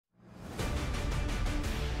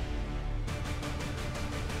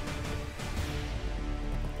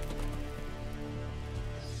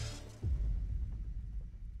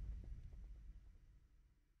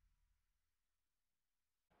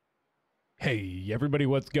Hey everybody,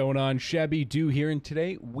 what's going on? ShabbyDoo here, and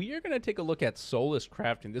today we are going to take a look at Solace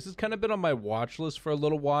crafting. This has kind of been on my watch list for a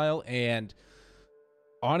little while, and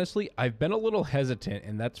honestly, I've been a little hesitant,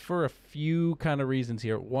 and that's for a few kind of reasons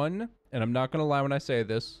here. One, and I'm not going to lie when I say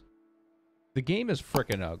this, the game is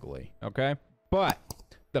freaking ugly, okay? But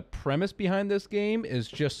the premise behind this game is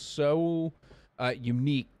just so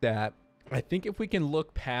unique that I think if we can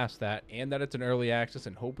look past that and that it's an early access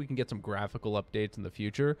and hope we can get some graphical updates in the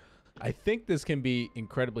future, I think this can be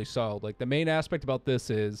incredibly solid. Like, the main aspect about this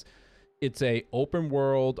is it's a open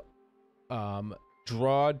world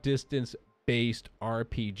draw distance based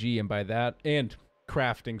RPG, and by that, and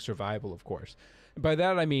crafting survival, of course. And by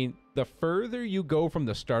that I mean the further you go from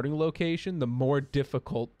the starting location, the more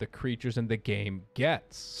difficult the creatures in the game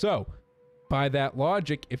gets. So by that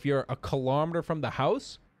logic, if you're a kilometer from the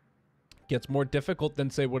house, it gets more difficult than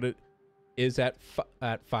say what it is at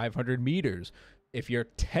 500 meters. If you're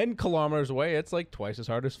 10 kilometers away, it's like twice as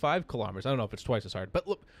hard as 5 kilometers. I don't know if it's twice as hard, but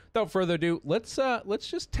look, without further ado, let's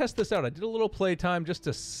just test this out. I did a little playtime just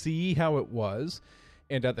to see how it was,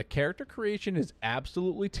 and the character creation is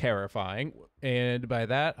absolutely terrifying. And by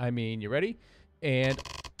that, I mean, you ready? And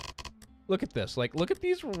look at this. Like, look at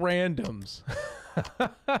these randoms.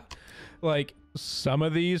 Like, some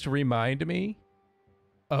of these remind me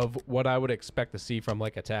of what I would expect to see from,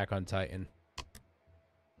 like, Attack on Titan.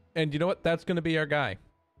 And you know what? That's going to be our guy.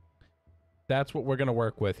 That's what we're going to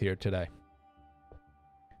work with here today.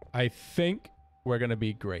 I think we're going to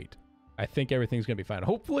be great. I think everything's going to be fine.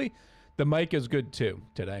 Hopefully, the mic is good too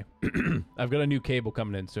today. I've got a new cable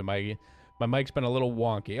coming in soon. My mic's been a little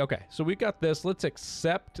wonky. Okay, so we got this. Let's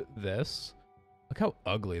accept this. Look how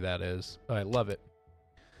ugly that is. Oh, I love it.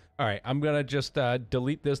 All right, I'm going to just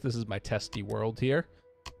delete this. This is my testy world here.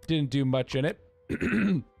 Didn't do much in it.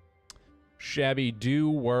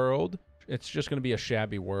 ShabbyDoo world. It's just going to be a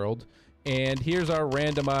shabby world. And here's our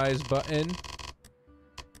randomize button.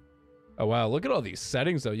 Oh, wow. Look at all these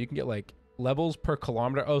settings, though. You can get, like, levels per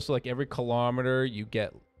kilometer. Oh, so, like, every kilometer, you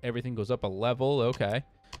get... everything goes up a level. Okay.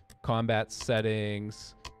 Combat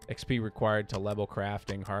settings. XP required to level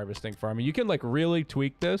crafting, harvesting, farming. You can, like, really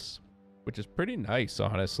tweak this, which is pretty nice,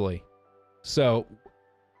 honestly. So...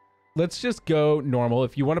 let's just go normal.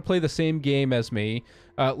 If you want to play the same game as me,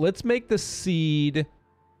 let's make the seed.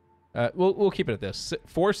 We'll keep it at this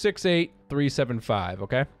 468375.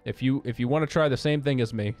 Okay. If you want to try the same thing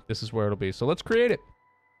as me, this is where it'll be. So let's create it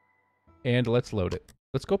and let's load it.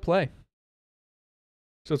 Let's go play.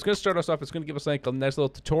 So it's going to start us off. It's going to give us like a nice little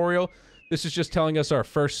tutorial. This is just telling us our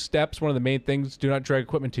first steps. One of the main things: do not drag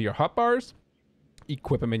equipment to your hotbars.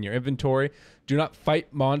 Equip them in your inventory. Do not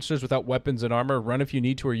fight monsters without weapons and armor. Run if you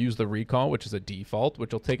need to, or use the recall, which is a default,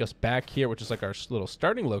 which will take us back here, which is like our little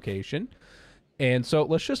starting location. And so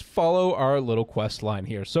let's just follow our little quest line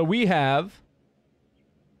here. So we have,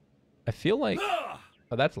 I feel like, oh,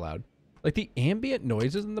 that's loud. Like the ambient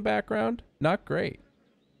noises in the background, not great.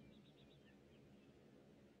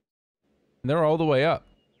 And they're all the way up.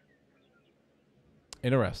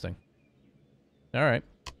 Interesting. All right.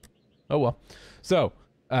 Oh, well. So,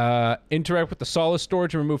 interact with the Solace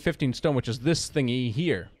storage and remove 15 stone, which is this thingy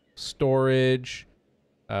here. Storage,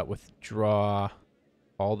 withdraw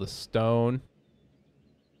all the stone.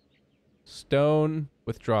 Stone,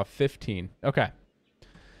 withdraw 15. Okay.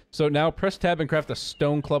 So now press tab and craft a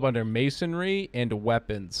stone club under masonry and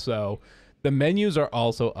weapons. So the menus are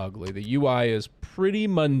also ugly. The UI is pretty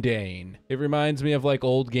mundane. It reminds me of like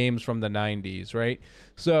old games from the 90s, right?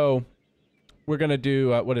 So... we're going to do,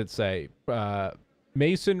 what did it say?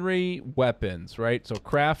 Masonry, weapons, right? So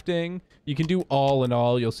crafting, you can do all in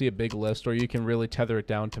all. You'll see a big list, or you can really tether it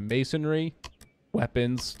down to masonry,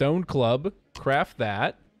 weapons, stone club, craft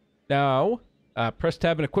that. Now, press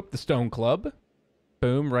tab and equip the stone club.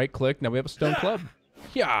 Boom, right click. Now we have a stone club.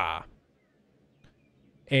 Yeah.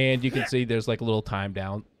 And you can see there's like a little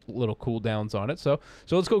little cooldowns on it. So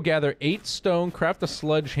let's go gather 8 stone, craft a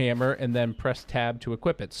sledgehammer, and then press tab to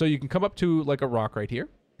equip it. So you can come up to like a rock right here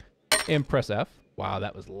and press F. Wow,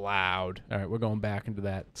 that was loud. All right, we're going back into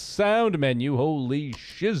that sound menu. Holy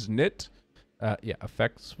shiznit. Yeah,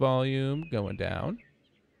 effects volume going down.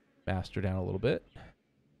 Master down a little bit.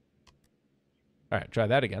 All right, try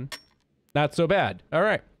that again. Not so bad. All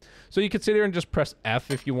right. So you can sit here and just press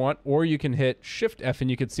F if you want, or you can hit Shift F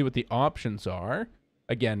and you can see what the options are.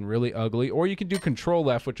 Again, really ugly. Or you can do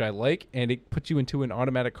Control F, which I like, and it puts you into an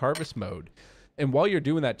automatic harvest mode. And while you're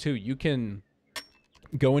doing that too, you can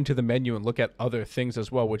go into the menu and look at other things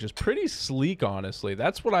as well, which is pretty sleek, honestly.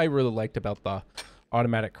 That's what I really liked about the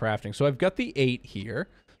automatic crafting. So I've got the 8 here.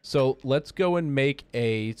 So let's go and make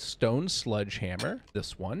a stone sledgehammer.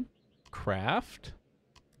 This one. Craft.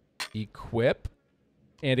 equip,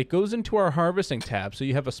 and it goes into our harvesting tab. So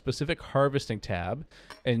you have a specific harvesting tab,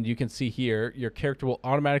 and you can see here your character will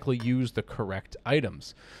automatically use the correct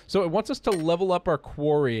items. So it wants us to level up our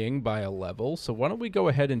quarrying by a level. So why don't we go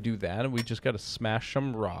ahead and do that? And we just got to smash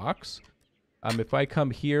some rocks. If I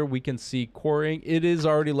come here, we can see quarrying. It is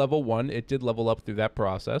already level 1. It did level up through that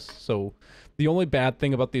process. So the only bad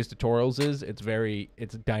thing about these tutorials is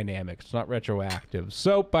it's dynamic. It's not retroactive.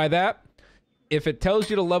 So by that, if it tells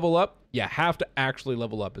you to level up, you have to actually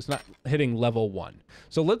level up. It's not hitting level 1.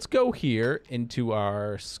 So let's go here into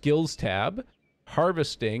our skills tab,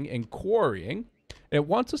 harvesting and quarrying. It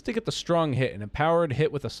wants us to get the strong hit. An empowered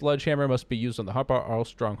hit with a sledgehammer must be used on the hotbar. All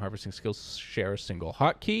strong harvesting skills share a single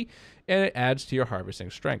hotkey, and it adds to your harvesting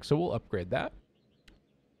strength. So we'll upgrade that,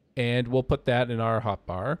 and we'll put that in our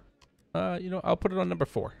hotbar. I'll put it on number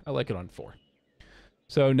 4. I like it on 4.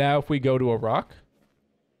 So now if we go to a rock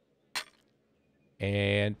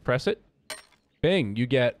and press it, bing, you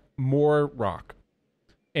get more rock,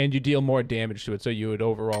 and you deal more damage to it. So you would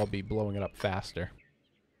overall be blowing it up faster,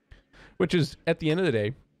 which is, at the end of the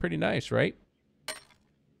day, pretty nice, right?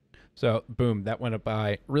 So, boom, that went up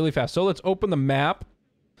by really fast. So let's open the map.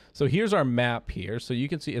 So here's our map here. So you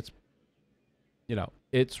can see it's,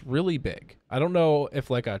 it's really big. I don't know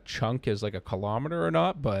if like a chunk is like a kilometer or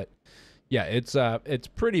not, but yeah, it's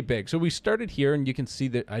pretty big. So we started here, and you can see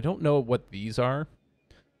that I don't know what these are,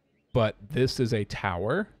 but this is a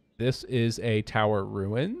tower. This is a tower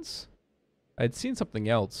ruins. I'd seen something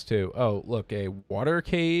else too. Oh, look, a water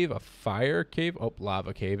cave, a fire cave. Oh,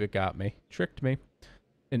 lava cave. It got me. Tricked me.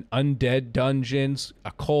 An undead dungeons,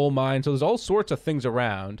 a coal mine. So there's all sorts of things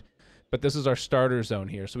around, but this is our starter zone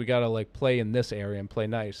here. So we got to like play in this area and play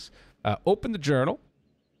nice. Open the journal.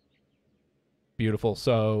 Beautiful.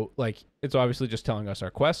 So like, it's obviously just telling us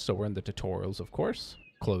our quests. So we're in the tutorials, of course.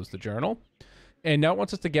 Close the journal. And now it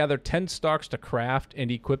wants us to gather 10 stalks to craft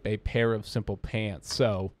and equip a pair of simple pants.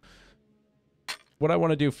 So what I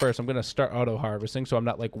want to do first, I'm going to start auto harvesting so I'm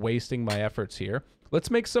not like wasting my efforts here. Let's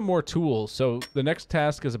make some more tools. So the next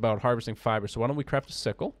task is about harvesting fiber. So why don't we craft a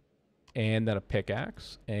sickle, and then a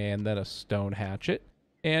pickaxe, and then a stone hatchet,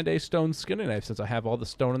 and a stone skinning knife, since I have all the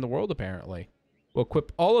stone in the world apparently. We'll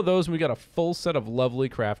equip all of those, and we got a full set of lovely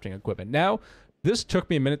crafting equipment. Now, this took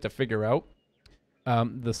me a minute to figure out.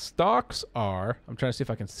 The stalks are, I'm trying to see if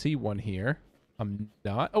I can see one here. I'm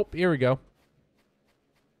not. Oh, here we go.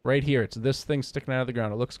 Right here, it's this thing sticking out of the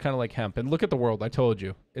ground. It looks kind of like hemp. And look at the world. I told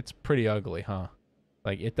you. It's pretty ugly, huh?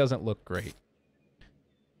 Like, it doesn't look great.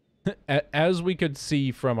 As we could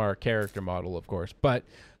see from our character model, of course. But,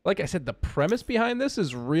 like I said, the premise behind this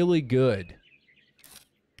is really good.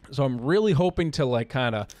 So I'm really hoping to, like,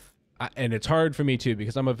 kind of... and it's hard for me, too,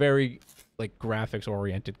 because I'm a very, like,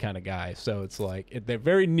 graphics-oriented kind of guy. So it's like, they're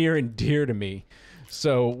very near and dear to me.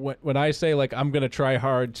 So when I say, like, I'm going to try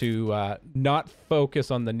hard to not focus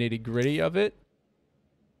on the nitty-gritty of it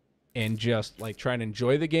and just, like, try and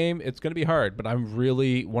enjoy the game, it's going to be hard. But I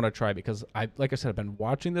really want to try because, like I said, I've been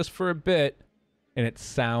watching this for a bit, and it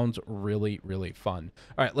sounds really, really fun.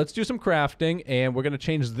 All right, let's do some crafting, and we're going to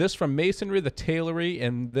change this from masonry, the tailory,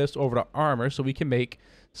 and this over to armor so we can make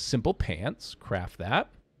simple pants. Craft that.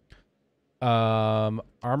 Armor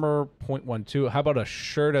 0.12. How about a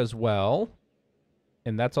shirt as well?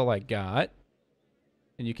 And that's all I got.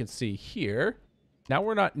 And you can see here, now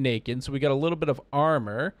we're not naked, so we got a little bit of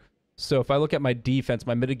armor. So if I look at my defense,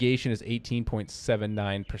 my mitigation is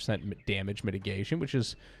 18.79% damage mitigation, which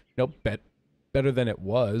is, better than it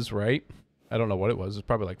was, right? I don't know what it was. It's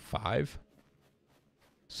probably like 5.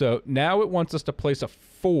 So now it wants us to place a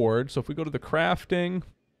forge. So if we go to the crafting,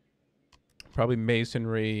 probably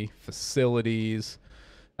masonry, facilities...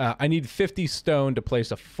 I need 50 stone to place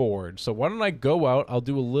a forge. So why don't I go out, I'll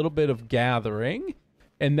do a little bit of gathering,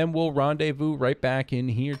 and then we'll rendezvous right back in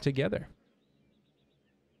here together.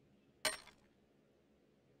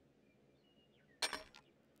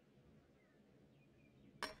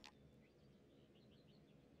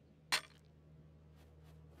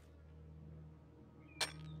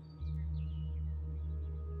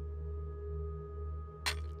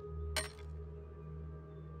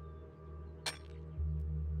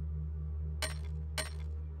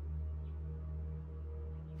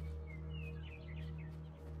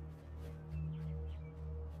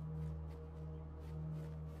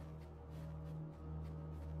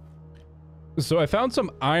 So I found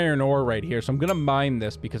some iron ore right here, so I'm gonna mine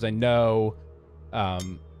this because I know,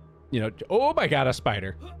 oh my god, a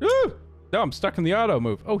spider. Woo! No, I'm stuck in the auto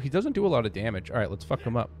move. Oh, he doesn't do a lot of damage. All right, let's fuck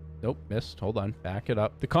him up. Nope, missed. Hold on, back it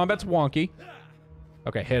up. The combat's wonky.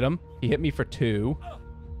 Okay, hit him. He hit me for 2.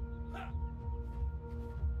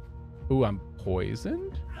 Ooh, I'm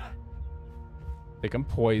poisoned? think I'm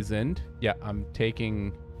poisoned. Yeah, I'm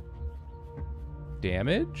taking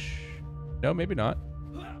damage. No, maybe not.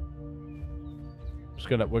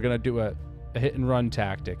 We're gonna do a hit and run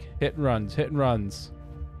tactic. Hit and runs, hit and runs.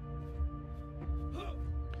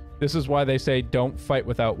 This is why they say don't fight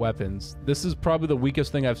without weapons. This is probably the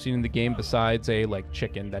weakest thing I've seen in the game besides a like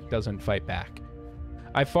chicken that doesn't fight back.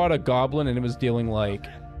 I fought a goblin and it was dealing like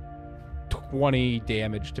 20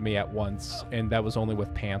 damage to me at once, and that was only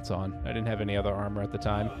with pants on. I didn't have any other armor at the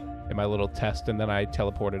time in my little test, and then I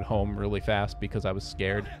teleported home really fast because I was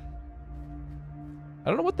scared. I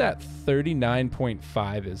don't know what that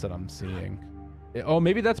 39.5 is that I'm seeing. Oh,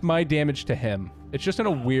 maybe that's my damage to him. It's just in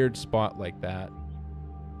a weird spot like that.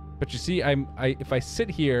 But you see, if I sit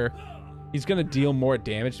here, he's going to deal more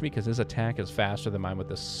damage to me because his attack is faster than mine with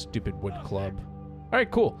this stupid wood club. All right,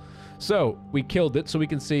 cool. So we killed it, so we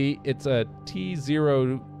can see it's a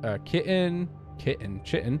T0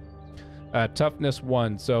 chitin, toughness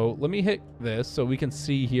 1. So let me hit this so we can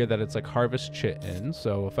see here that it's like harvest chitin.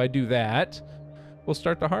 So if I do that, we'll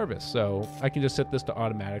start the harvest. So I can just set this to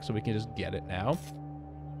automatic so we can just get it now.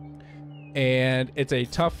 And it's a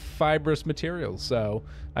tough fibrous material. So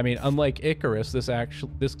I mean, unlike Icarus,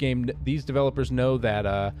 this game, these developers know that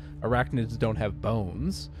arachnids don't have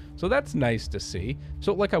bones. So that's nice to see.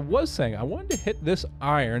 So like I was saying, I wanted to hit this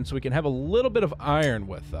iron so we can have a little bit of iron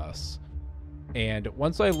with us. And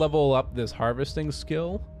once I level up this harvesting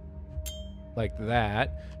skill, like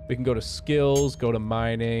that, we can go to skills, go to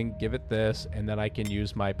mining, give it this, and then I can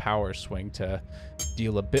use my power swing to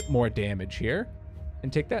deal a bit more damage here.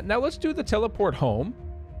 And take that. Now let's do the teleport home.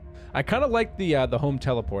 I kind of like the home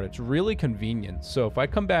teleport. It's really convenient. So if I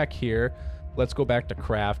come back here, let's go back to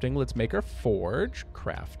crafting. Let's make our forge,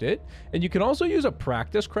 craft it. And you can also use a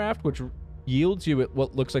practice craft, which yields you at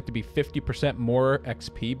what looks like to be 50% more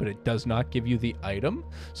XP, but it does not give you the item.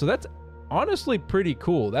 So that's honestly pretty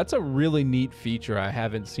cool. That's a really neat feature I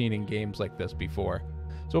haven't seen in games like this before.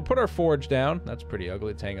 So we'll put our forge down. That's pretty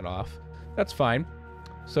ugly. It's hanging off. That's fine.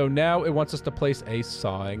 So now it wants us to place a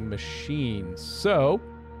sawing machine. So,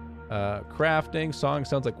 crafting, sawing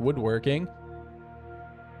sounds like woodworking.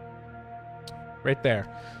 Right there.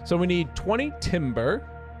 So we need 20 timber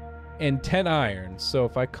and 10 iron. So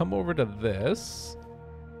if I come over to this,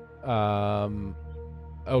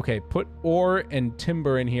 okay, put ore and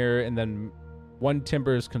timber in here, and then 1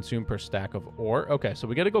 timber is consumed per stack of ore. Okay, so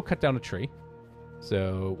we got to go cut down a tree.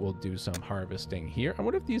 So we'll do some harvesting here. I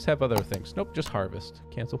wonder if these have other things. Nope, just harvest.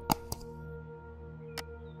 Cancel.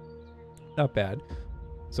 Not bad.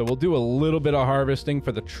 So we'll do a little bit of harvesting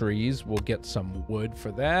for the trees. We'll get some wood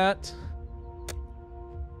for that.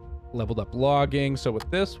 Leveled up logging. So with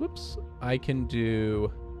this, whoops, I can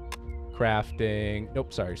do crafting.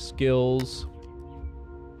 Nope, sorry, skills.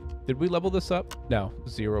 Did we level this up? No,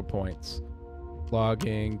 0 points.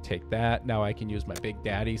 Logging, take that. Now I can use my Big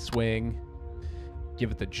Daddy swing. Give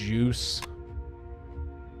it the juice.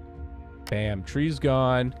 Bam, tree's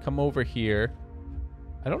gone. Come over here.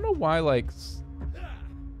 I don't know why, like,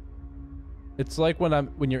 it's like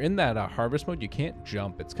when you're in that harvest mode, you can't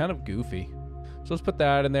jump. It's kind of goofy. So let's put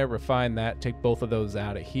that in there, refine that, take both of those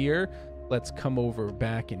out of here. Let's come over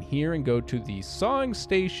back in here and go to the sawing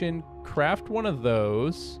station, craft one of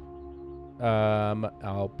those.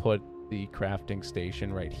 I'll put the crafting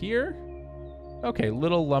station right here. Okay,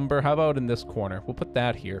 little lumber. How about in this corner? We'll put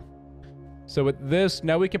that here. So with this,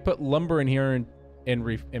 now we can put lumber in here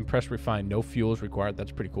and press refine. No fuels required.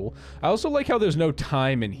 That's pretty cool. I also like how there's no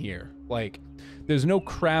time in here. Like, there's no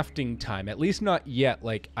crafting time. At least not yet.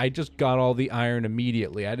 Like, I just got all the iron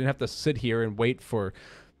immediately. I didn't have to sit here and wait for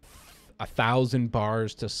 1,000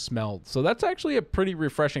 bars to smelt. So that's actually a pretty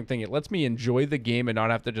refreshing thing. It lets me enjoy the game and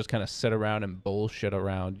not have to just kind of sit around and bullshit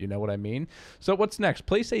around. You know what I mean? So what's next?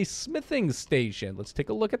 Place a smithing station. Let's take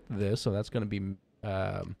a look at this. So that's going to be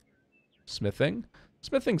smithing.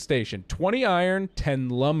 Smithing station. 20 iron, 10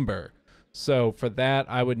 lumber. So for that,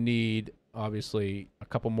 I would need, obviously, a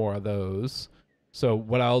couple more of those. So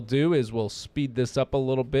what I'll do is we'll speed this up a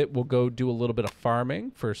little bit. We'll go do a little bit of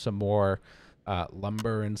farming for some more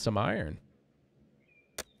lumber and some iron.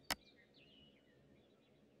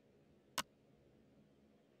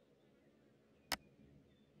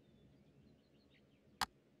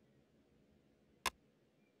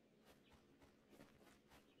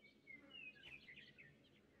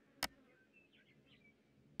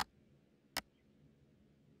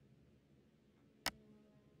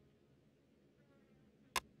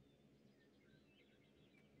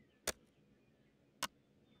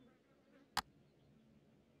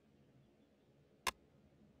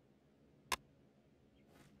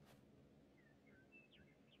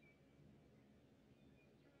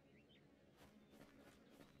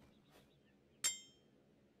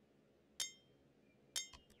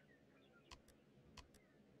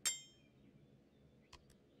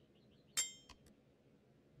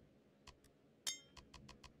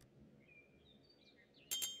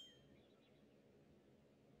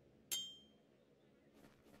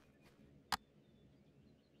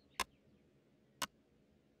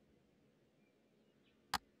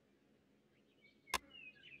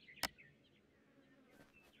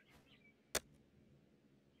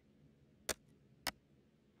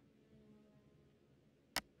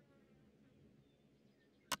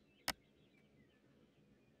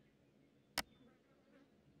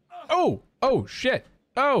 Oh! Oh, shit.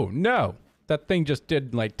 Oh, no. That thing just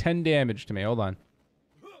did like 10 damage to me. Hold on.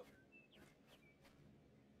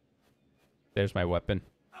 There's my weapon.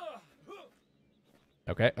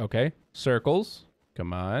 Okay, okay. Circles.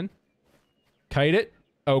 Come on. Kite it.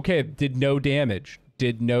 Okay, did no damage.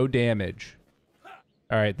 Did no damage.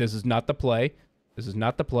 All right, this is not the play. This is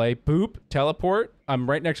not the play. Boop. Teleport. I'm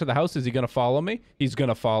right next to the house. Is he going to follow me? He's going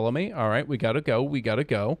to follow me. All right, we got to go. We got to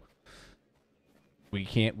go. We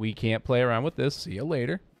can't play around with this. See you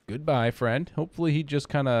later. Goodbye, friend. Hopefully he just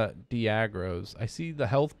kind of de-aggros. I see the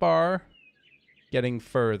health bar getting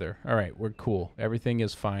further. All right, we're cool. Everything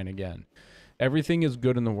is fine again. Everything is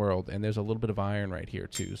good in the world, and there's a little bit of iron right here,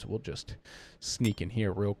 too, so we'll just sneak in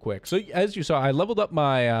here real quick. So, as you saw, I leveled up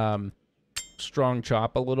my strong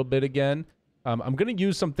chop a little bit again. I'm going to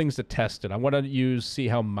use some things to test it. I want to see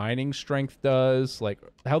how mining strength does, like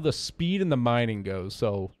how the speed in the mining goes.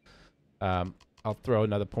 So, I'll throw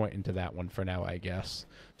another point into that one for now, I guess.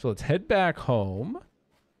 So, let's head back home,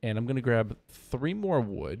 and I'm going to grab 3 more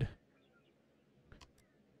wood.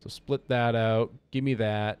 So, split that out. Give me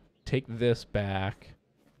that. Take this back,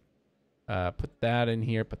 put that in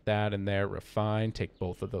here, put that in there, refine, take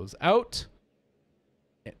both of those out.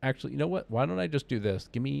 And actually, you know what? Why don't I just do this?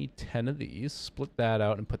 Give me 10 of these, split that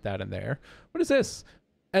out, and put that in there. What is this?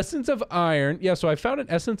 Essence of iron. Yeah, so I found an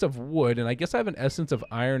essence of wood, and I guess I have an essence of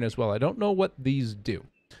iron as well. I don't know what these do.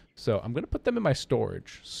 So I'm going to put them in my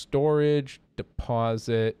storage. Storage,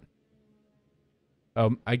 deposit.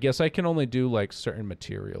 I guess I can only do, like, certain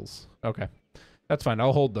materials. Okay. That's fine.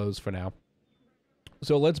 I'll hold those for now.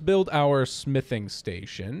 So let's build our smithing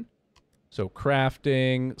station. So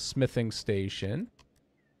crafting, smithing station.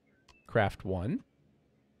 Craft 1.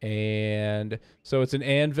 And so it's an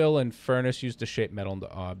anvil and furnace used to shape metal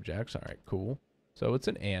into objects. All right, cool. So it's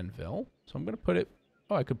an anvil. So I'm going to put it...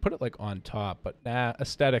 Oh, I could put it like on top, but nah,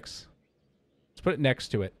 aesthetics. Let's put it next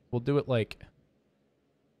to it. We'll do it like...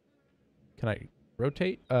 Can I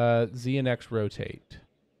rotate? Z and X rotate.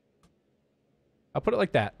 I'll put it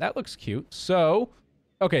like that. That looks cute. So,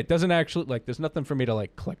 okay, it doesn't actually, like, there's nothing for me to,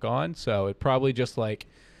 like, click on. So it probably just, like,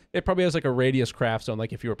 it probably has, like, a radius craft zone,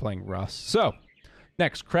 like if you were playing Rust. So,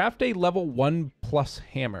 next, craft a level 1 plus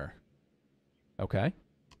hammer. Okay.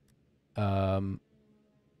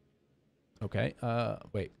 Okay.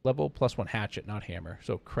 Wait, level plus 1 hatchet, not hammer.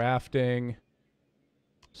 So, crafting.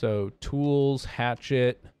 So, tools,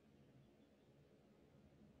 hatchet.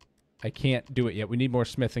 I can't do it yet. We need more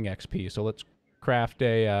smithing XP. So, let's craft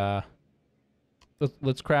a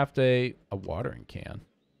let's craft a watering can.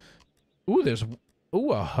 Ooh, there's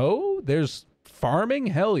a hoe. There's farming.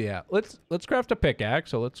 Hell yeah. Let's craft a pickaxe.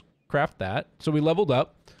 So let's craft that. So we leveled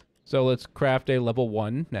up. So let's craft a level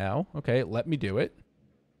 1 now. Okay, let me do it.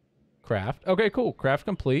 Craft. Okay, cool. Craft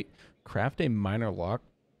complete. Craft a minor lock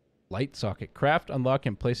light socket. Craft, unlock,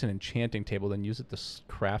 and place an enchanting table. Then use it to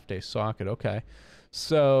craft a socket. Okay.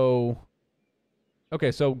 So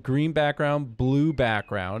okay, so green background, blue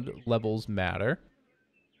background, levels matter.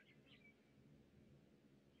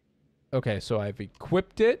 Okay, so I've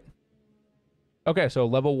equipped it. Okay, so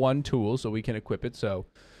level 1 tool, so we can equip it. So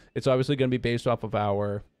it's obviously going to be based off of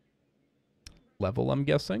our level, I'm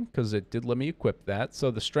guessing, because it did let me equip that.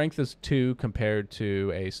 So the strength is 2 compared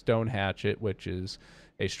to a stone hatchet, which is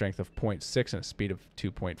a strength of 0.6 and a speed of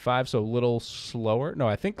 2.5. So a little slower. No,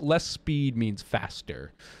 I think less speed means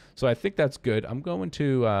faster. So I think that's good. I'm going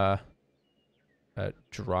to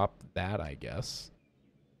drop that, I guess.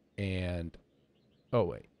 And, oh,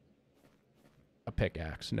 wait. A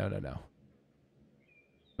pickaxe. No.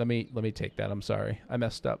 Let me take that. I'm sorry. I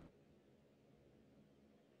messed up.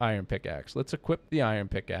 Iron pickaxe. Let's equip the iron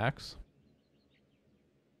pickaxe.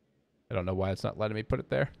 I don't know why it's not letting me put it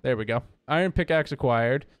there. There we go. Iron pickaxe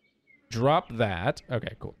acquired. Drop that.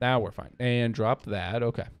 Okay, cool. Now we're fine. And drop that.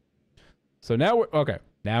 Okay. So now we're... Okay.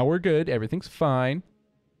 Now we're good. Everything's fine.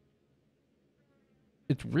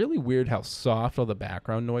 It's really weird how soft all the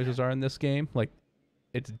background noises are in this game. Like,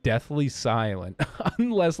 it's deathly silent.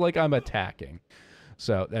 Unless, like, I'm attacking.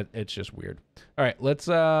 So, it's just weird. All right, let's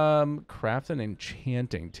craft an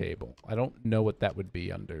enchanting table. I don't know what that would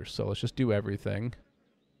be under. So, let's just do everything.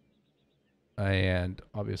 And,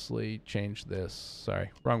 obviously, change this.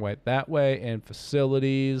 Sorry, wrong way. That way. And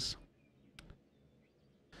facilities.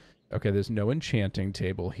 Okay, there's no enchanting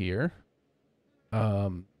table here.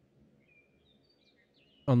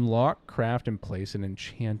 Unlock, craft, and place an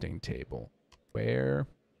enchanting table. Where?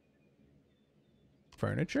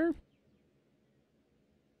 Furniture?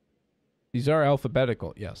 These are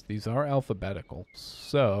alphabetical. Yes, these are alphabetical.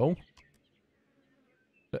 So,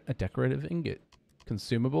 a decorative ingot.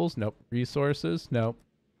 Consumables? Nope. Resources? Nope.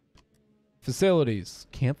 Facilities.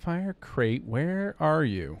 Campfire crate. Where are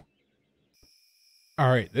you? All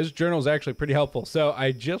right, this journal is actually pretty helpful. So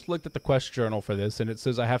I just looked at the quest journal for this, and it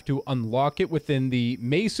says I have to unlock it within the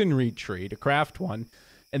masonry tree to craft one,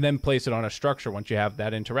 and then place it on a structure once you have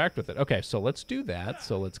that interact with it. Okay, so let's do that.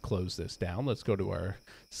 So let's close this down. Let's go to our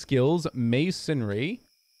skills, masonry,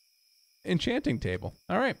 enchanting table.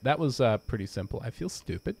 All right, that was pretty simple. I feel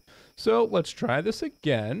stupid. So let's try this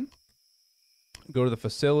again. Go to the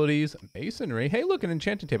facilities, masonry. Hey, look, an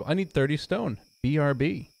enchanting table. I need 30 stone.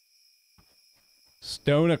 BRB.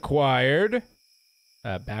 Stone acquired.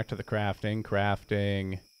 Back to the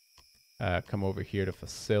crafting. Come over here to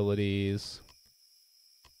facilities.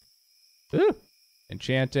 Ooh.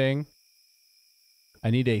 Enchanting.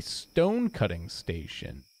 I need a stone cutting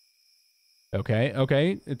station.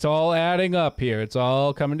 Okay. It's all adding up here. It's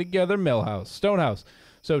all coming together. Mill house. Stone house.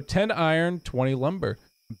 So 10 iron, 20 lumber.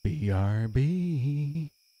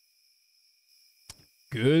 BRB.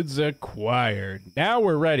 Goods acquired. Now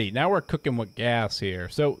we're ready. Now we're cooking with gas here.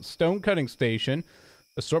 So, stone cutting station.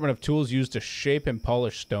 Assortment of tools used to shape and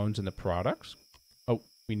polish stones in the products. Oh,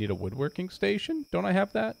 we need a woodworking station? Don't I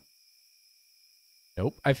have that?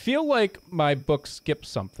 Nope. I feel like my book skipped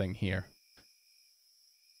something here.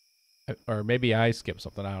 Or maybe I skipped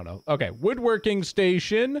something. I don't know. Okay, woodworking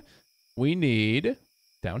station. We need,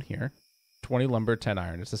 down here, 20 lumber, 10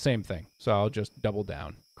 iron. It's the same thing. So I'll just double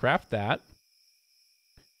down. Craft that.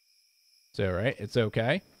 So, right, it's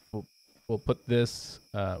okay. We'll put this,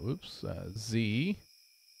 Z.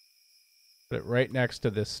 Put it right next to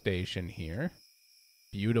this station here.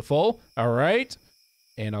 Beautiful. All right.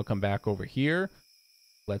 And I'll come back over here.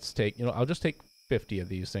 Let's take, I'll just take 50 of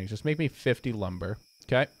these things. Just make me 50 lumber.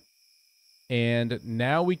 Okay. And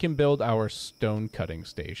now we can build our stone cutting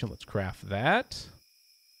station. Let's craft that.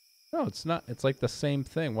 No, it's not. It's like the same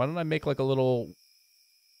thing. Why don't I make like a little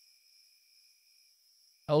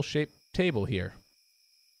L-shaped table here?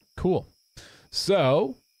 Cool.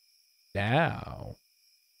 So now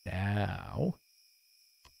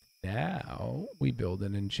we build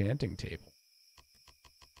an enchanting table.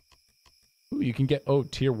 Ooh, you can get,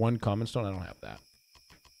 tier 1 common stone. I don't have that.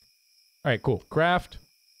 All right, cool. Craft.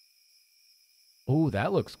 Ooh,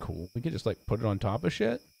 that looks cool. We can just like put it on top of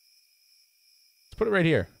shit. Let's put it right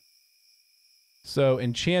here. So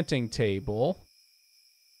enchanting table.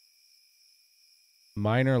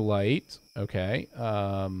 Minor light. Okay.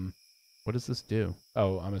 What does this do?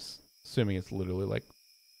 Oh, I'm assuming it's literally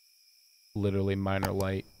minor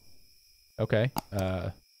light. Okay.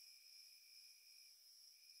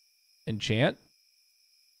 Enchant?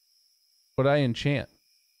 What did I enchant?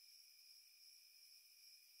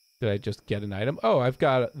 Did I just get an item? Oh, I've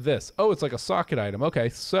got this. Oh, it's like a socket item. Okay,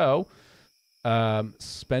 so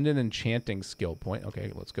spend an enchanting skill point.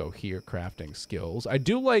 Okay, let's go here. Crafting skills. I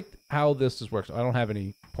do like how this works. I don't have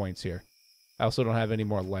any points here. I also don't have any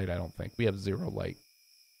more light, I don't think. We have 0 light.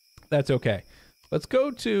 That's okay.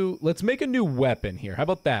 Let's make a new weapon here. How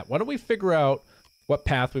about that? Why don't we figure out what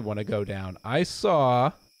path we want to go down? I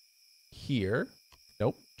saw here.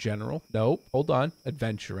 Nope. General. Nope. Hold on.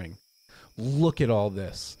 Adventuring. Look at all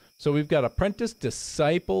this. So we've got apprentice,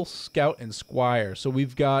 disciple, scout, and squire. So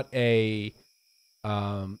we've got a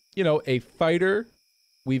fighter.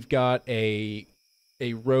 We've got a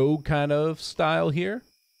rogue kind of style here.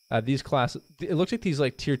 These classes, it looks like these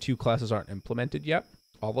like tier 2 classes aren't implemented yet,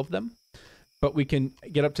 all of them. But we can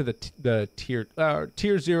get up to the tier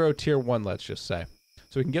 0, tier 1, let's just say.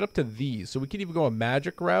 So we can get up to these. So we could even go a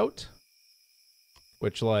magic route,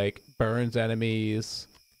 which like burns enemies.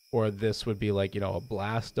 Or this would be like, a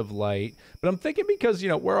blast of light. But I'm thinking because,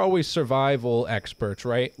 we're always survival experts,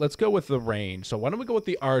 right? Let's go with the range. So why don't we go with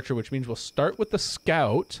the archer, which means we'll start with the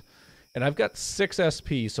scout. And I've got 6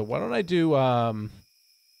 SP. So why don't I do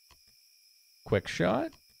quick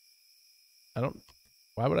shot?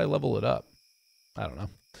 Why would I level it up? I don't know.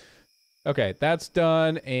 Okay, that's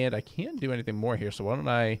done. And I can't do anything more here. So why don't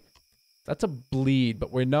I... That's a bleed,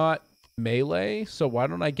 but we're not melee. So why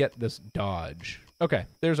don't I get this dodge? Okay,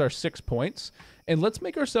 there's our 6 points. And let's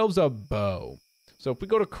make ourselves a bow. So if we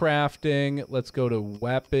go to crafting, let's go to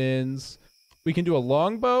weapons. We can do a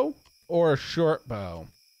long bow or a short bow.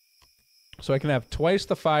 So I can have twice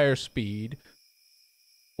the fire speed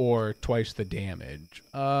or twice the damage.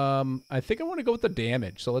 I think I want to go with the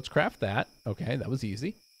damage. So let's craft that. Okay, that was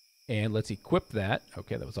easy. And let's equip that.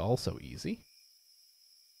 Okay, that was also easy.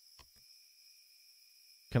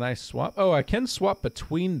 Can I swap? Oh, I can swap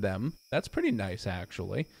between them. That's pretty nice,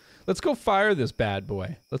 actually. Let's go fire this bad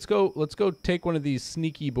boy. Let's go take one of these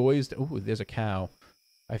sneaky boys. Ooh, there's a cow.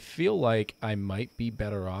 I feel like I might be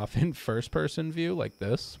better off in first-person view like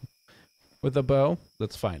this with a bow.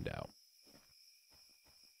 Let's find out.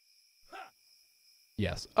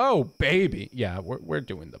 Yes. Oh, baby. Yeah, we're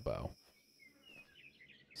doing the bow.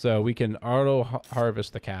 So we can auto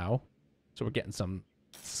harvest the cow. So we're getting some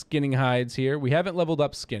skinning hides here. We haven't leveled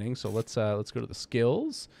up skinning, so let's go to the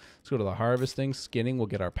skills. Let's go to the harvesting. Skinning, we'll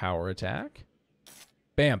get our power attack.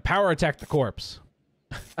 Bam, power attack the corpse.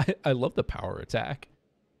 I love the power attack.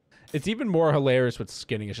 It's even more hilarious with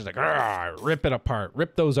skinning. It's just like, rip it apart.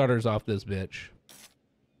 Rip those udders off this bitch.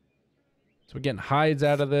 So we're getting hides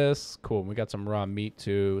out of this. Cool. We got some raw meat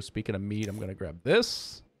too. Speaking of meat, I'm going to grab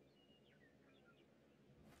this.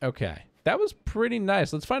 Okay. That was pretty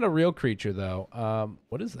nice. Let's find a real creature though.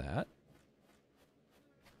 What is that?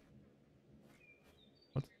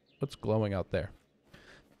 What's glowing out there?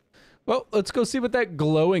 Well, let's go see what that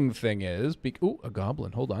glowing thing is. Ooh, a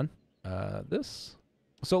goblin. Hold on. This.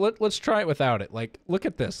 So let's try it without it. Like, look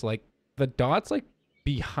at this. Like, the dot's like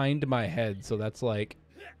behind my head. So that's like,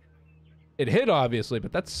 it hit obviously,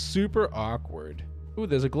 but that's super awkward. Ooh,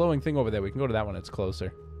 there's a glowing thing over there. We can go to that one. It's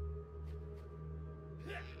closer.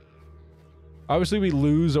 Obviously, we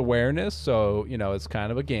lose awareness. So, you know, it's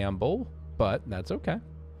kind of a gamble, but that's okay.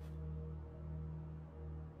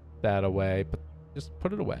 That away, but just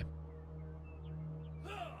put it away.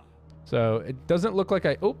 So it doesn't look like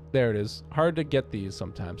oh, there it is. Hard to get these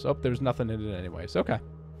sometimes. Oh, there's nothing in it anyways. Okay.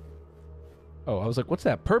 Oh, I was like, what's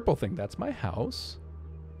that purple thing? That's my house.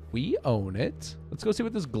 We own it. Let's go see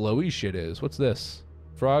what this glowy shit is. What's this?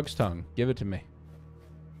 Frog's tongue. Give it to me.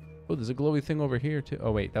 Oh, there's a glowy thing over here too.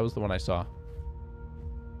 Oh, wait, that was the one I saw.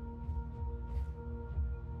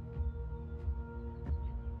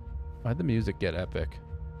 Why'd the music get epic?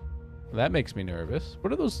 That makes me nervous.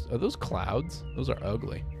 What are those? Are those clouds? Those are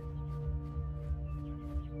ugly.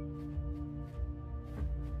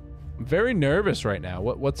 I'm very nervous right now.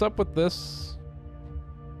 What's up with this?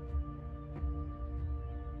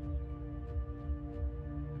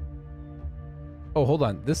 Oh, hold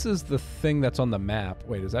on. This is the thing that's on the map.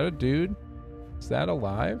 Wait, is that a dude? Is that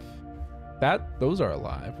alive? Those are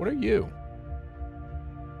alive. What are you?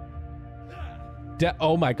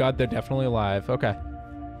 Oh my god, they're definitely alive. Okay.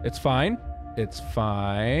 It's fine. It's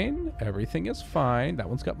fine. Everything is fine. That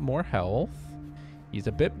one's got more health. He's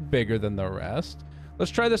a bit bigger than the rest.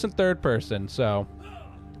 Let's try this in third person. So,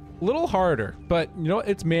 a little harder, but you know,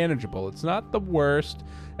 it's manageable. It's not the worst.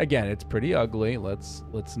 Again, it's pretty ugly. Let's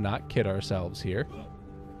not kid ourselves here.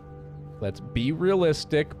 Let's be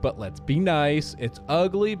realistic, but let's be nice. It's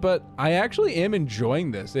ugly, but I actually am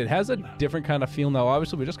enjoying this. It has a different kind of feel now.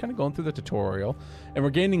 Obviously, we're just kind of going through the tutorial, and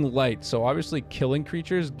we're gaining light. So obviously, killing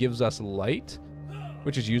creatures gives us light,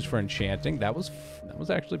 which is used for enchanting. That was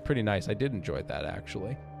actually pretty nice. I did enjoy that,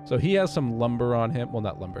 actually. So he has some lumber on him. Well,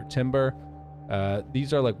 not lumber, timber.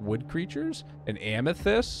 These are like wood creatures. An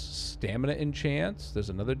amethyst, stamina enchants. There's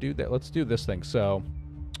another dude that, let's do this thing. So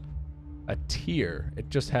a tier. It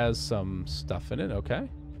just has some stuff in it. Okay.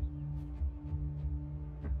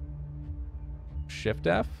 Shift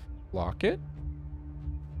F. Lock it.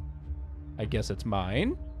 I guess it's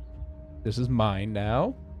mine. This is mine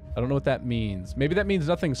now. I don't know what that means. Maybe that means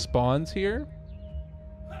nothing spawns here.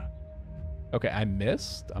 Okay, I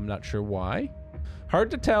missed. I'm not sure why.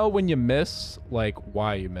 Hard to tell when you miss, like,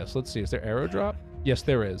 why you miss. Let's see. Is there arrow drop? Yes,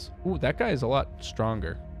 there is. Ooh, that guy is a lot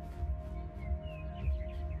stronger.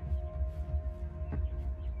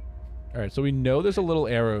 All right, so we know there's a little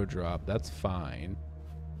arrow drop. That's fine.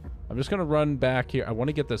 I'm just going to run back here. I want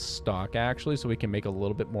to get this stock, actually, so we can make a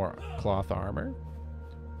little bit more cloth armor.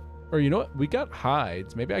 Or, you know what? We got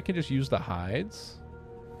hides. Maybe I can just use the hides.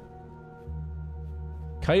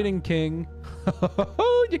 Kiting King.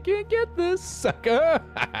 You can't get this, sucker.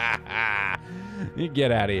 You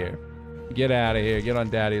get out of here. Get out of here. Get on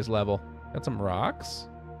daddy's level. Got some rocks.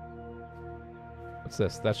 What's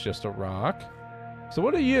this? That's just a rock. So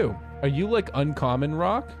what are you? Are you like uncommon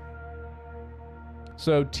rock?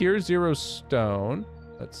 So tier 0 stone.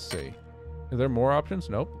 Let's see. Are there more options?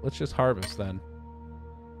 Nope. Let's just harvest then.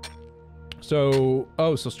 So,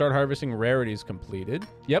 oh, so start harvesting rarities completed.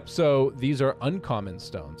 Yep, so these are uncommon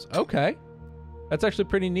stones. Okay. That's actually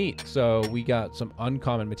pretty neat. So we got some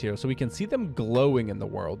uncommon material. So we can see them glowing in the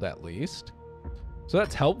world at least. So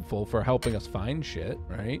that's helpful for helping us find shit,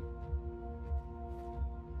 right?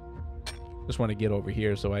 Just want to get over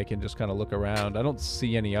here so I can just kind of look around. I don't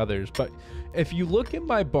see any others, but if you look at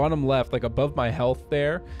my bottom left, like above my health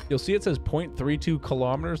there, you'll see it says 0.32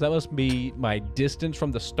 kilometers. That must be my distance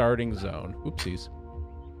from the starting zone. Oopsies.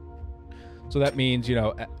 So that means, you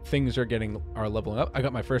know, things are leveling up. I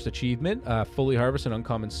got my first achievement, fully harvest an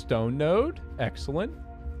uncommon stone node. Excellent.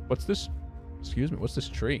 What's this? Excuse me. What's this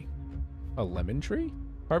tree? A lemon tree?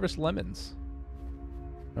 Harvest lemons.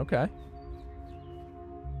 Okay.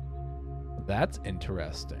 That's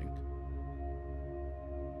interesting.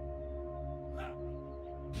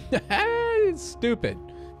 It's stupid.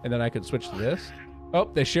 And then I could switch to this.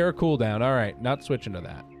 Oh, they share a cooldown. All right, not switching to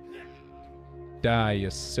that. Die, you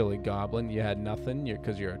silly goblin. You had nothing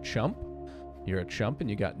because you're a chump. You're a chump and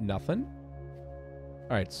you got nothing.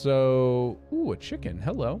 All right, so... Ooh, a chicken.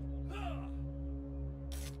 Hello.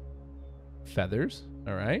 Feathers.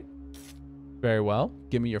 All right. Very well.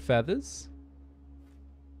 Give me your feathers.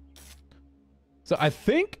 So I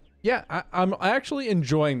think... Yeah, I'm actually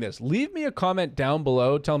enjoying this. Leave me a comment down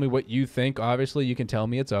below. Tell me what you think. Obviously, you can tell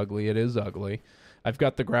me it's ugly. It is ugly. I've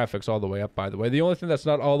got the graphics all the way up, by the way. The only thing that's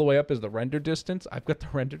not all the way up is the render distance. I've got the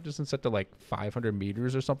render distance set to like 500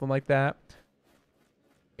 meters or something like that.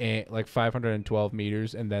 And like 512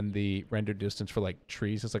 meters. And then the render distance for like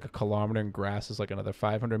trees is like 1 kilometer and grass is like another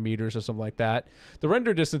 500 meters or something like that. The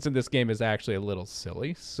render distance in this game is actually a little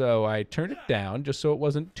silly. So I turned it down just so it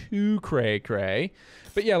wasn't too cray-cray.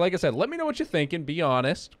 But yeah, like I said, let me know what you think and be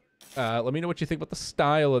honest. Let me know what you think about the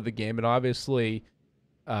style of the game. And obviously...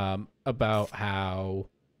 about how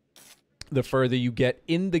the further you get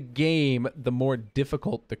in the game, the more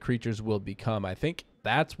difficult the creatures will become. I think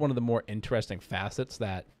that's one of the more interesting facets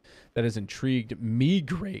that has intrigued me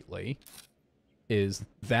greatly, is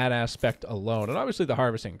that aspect alone. And obviously the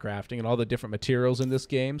harvesting and crafting and all the different materials in this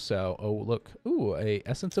game. So, oh, look. Ooh, a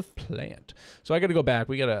essence of plant. So I got to go back.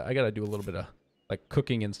 I got to do a little bit of like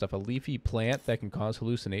cooking and stuff. A leafy plant that can cause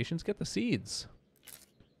hallucinations. Get the seeds.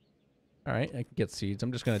 All right, I can get seeds.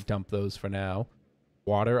 I'm just going to dump those for now.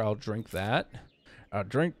 Water, I'll drink that. I'll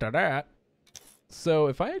drink to that. So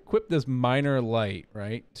if I equip this minor light,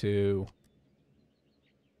 right, to...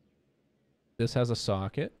 This has a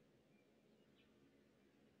socket.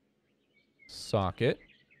 Socket.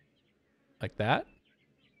 Like that.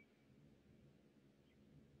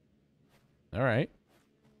 All right.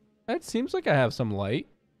 That seems like I have some light.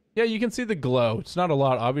 Yeah, you can see the glow. It's not a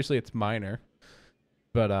lot. Obviously, it's minor.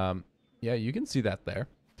 But, yeah, you can see that there.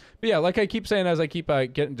 But yeah, like I keep saying as I keep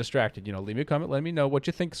getting distracted, you know, leave me a comment. Let me know what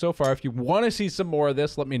you think so far. If you want to see some more of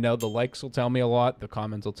this, let me know. The likes will tell me a lot. The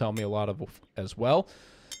comments will tell me a lot of as well.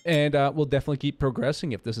 And we'll definitely keep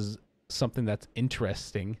progressing if this is something that's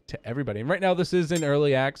interesting to everybody. And right now, this is in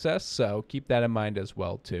early access, so keep that in mind as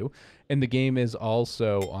well, too. And the game is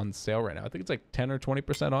also on sale right now. I think it's like 10 or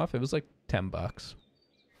 20% off. It was like 10 bucks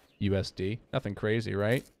USD. Nothing crazy,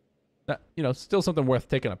 right? You know, still something worth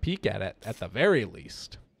taking a peek at the very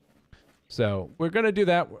least. So we're going to do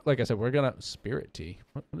that. Like I said, we're going to... Spirit tea.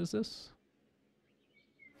 What is this?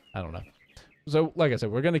 I don't know. So like I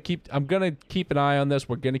said, we're going to keep... I'm going to keep an eye on this.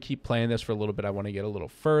 We're going to keep playing this for a little bit. I want to get a little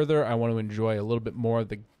further. I want to enjoy a little bit more of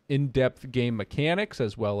the in-depth game mechanics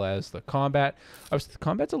as well as the combat. Obviously, the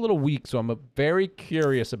combat's a little weak, so I'm very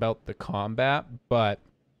curious about the combat, but...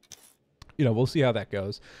 You know, we'll see how that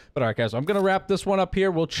goes. But all right, guys, so I'm going to wrap this one up here.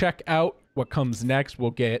 We'll check out what comes next. We'll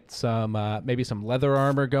get some, maybe some leather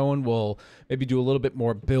armor going. We'll maybe do a little bit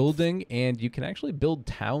more building. And you can actually build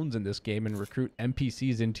towns in this game and recruit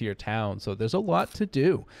NPCs into your town. So there's a lot to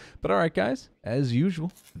do. But all right, guys, as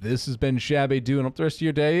usual, this has been ShabbyDoo. And hope the rest of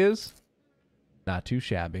your day is not too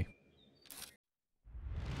shabby.